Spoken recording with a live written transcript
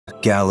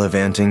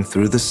gallivanting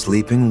through the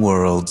sleeping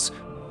worlds,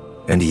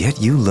 and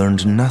yet you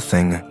learned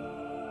nothing.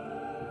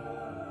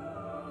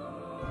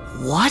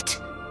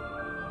 What?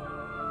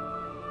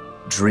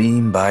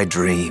 Dream by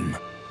dream.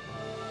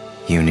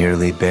 You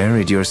nearly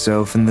buried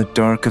yourself in the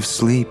dark of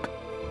sleep,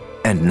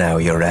 and now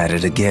you're at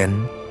it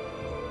again.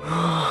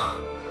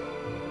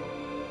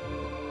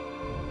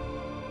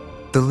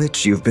 The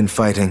Lich you've been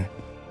fighting,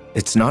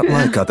 it's not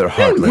like other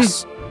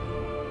Heartless.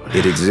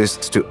 It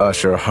exists to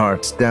usher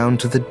hearts down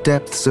to the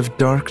depths of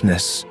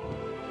darkness.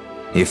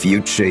 If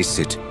you chase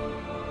it,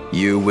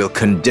 you will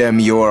condemn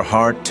your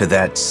heart to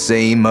that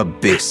same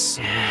abyss.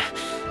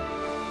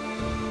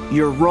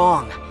 You're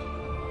wrong.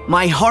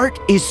 My heart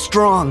is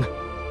strong.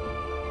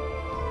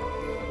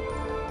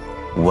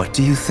 What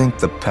do you think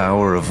the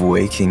power of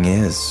waking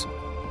is?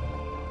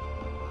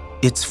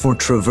 It's for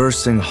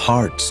traversing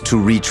hearts to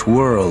reach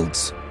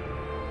worlds,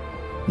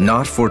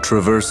 not for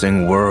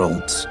traversing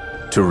worlds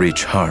to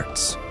reach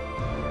hearts.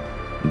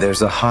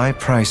 There's a high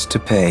price to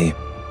pay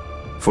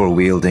for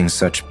wielding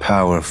such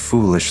power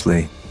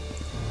foolishly.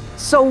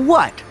 So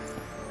what?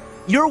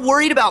 You're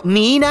worried about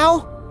me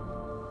now?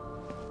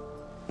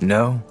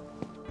 No.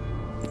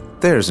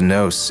 There's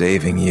no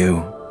saving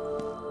you.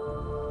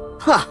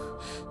 Huh.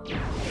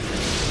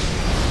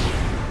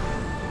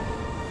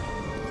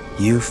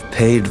 You've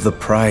paid the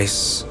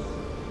price,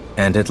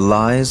 and it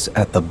lies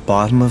at the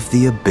bottom of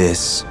the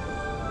abyss.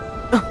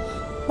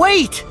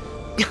 Wait!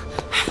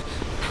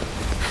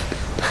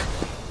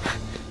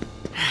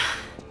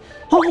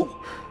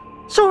 Oh!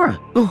 Sora!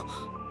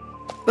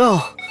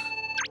 Oh.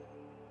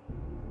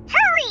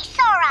 Hurry,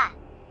 Sora!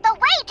 The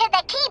way to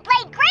the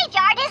Keyblade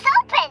Graveyard is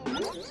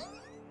open!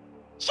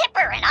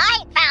 Chipper and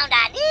I found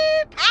a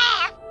new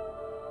path!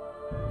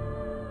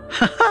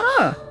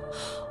 Ha-ha!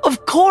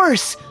 Of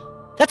course!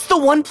 That's the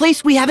one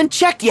place we haven't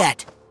checked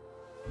yet!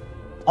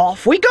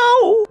 Off we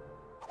go!